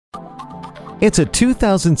It's a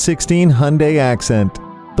 2016 Hyundai Accent.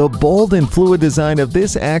 The bold and fluid design of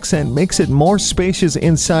this Accent makes it more spacious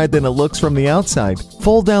inside than it looks from the outside.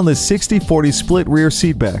 Fold down the 60/40 split rear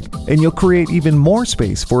seat back, and you'll create even more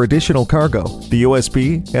space for additional cargo. The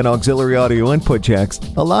USB and auxiliary audio input jacks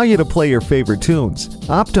allow you to play your favorite tunes,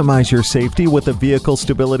 optimize your safety with the vehicle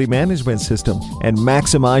stability management system, and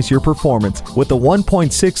maximize your performance with the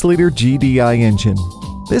 1.6-liter GDI engine.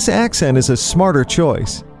 This Accent is a smarter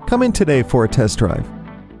choice. Come in today for a test drive.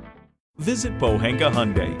 Visit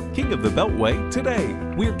Pohanka-Hyundai, King of the Beltway, today.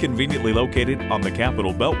 We're conveniently located on the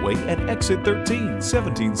Capitol Beltway at Exit 13,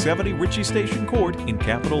 1770 Ritchie Station Court in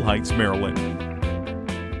Capitol Heights, Maryland.